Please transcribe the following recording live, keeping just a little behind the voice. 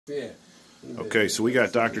Yeah. Okay, so we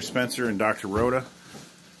got Dr. Spencer and Dr. Rhoda.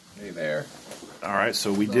 Hey there. All right,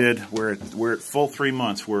 so we're at full 3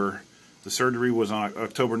 months. The surgery was on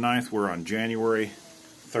October 9th. We're on January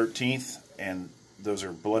 13th, and those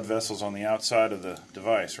are blood vessels on the outside of the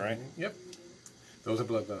device, right? Yep. Those are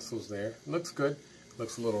blood vessels there. Looks good.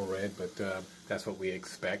 Looks a little red, but that's what we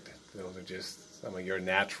expect. Those are just some of your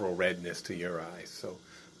natural redness to your eyes. So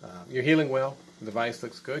you're healing well. The device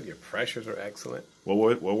looks good. Your pressures are excellent.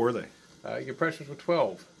 What were they? Your pressures were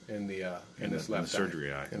 12 in this left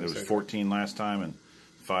surgery eye. And there was 14 last time and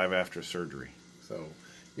 5 after surgery. So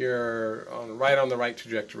you're right on the right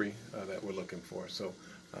trajectory that we're looking for. So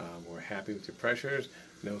we're happy with your pressures.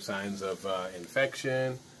 No signs of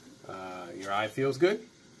infection. Your eye feels good.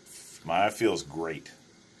 My eye feels great,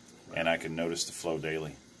 and I can notice the flow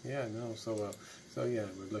daily. Yeah, no. So yeah,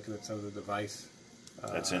 we're looking at some of the device.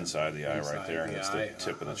 That's inside the eye right there. That's the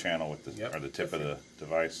tip of the channel with or the tip of the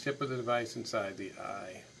device. Tip of the device inside the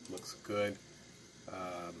eye looks good.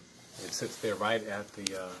 It sits there right at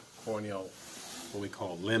the corneal, what we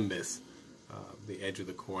call limbus, the edge of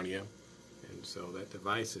the cornea, and so that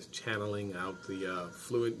device is channeling out the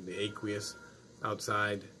fluid, the aqueous,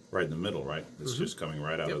 outside. Right in the middle, right? It's just coming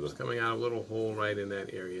right out of the... It's coming out a little hole right in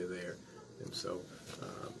that area there, and so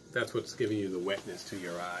that's what's giving you the wetness to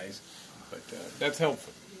your eyes. But that's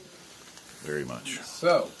helpful. Very much.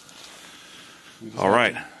 So. All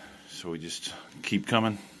right. So we just keep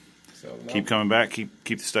coming. Keep coming back. Keep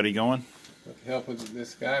the study going. With the help of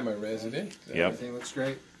this guy, my resident. Yep. Everything looks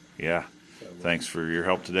great. Yeah. So, thanks for your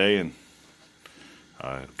help today, and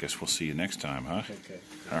I guess we'll see you next time, huh? Okay.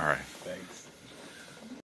 All right. Thanks.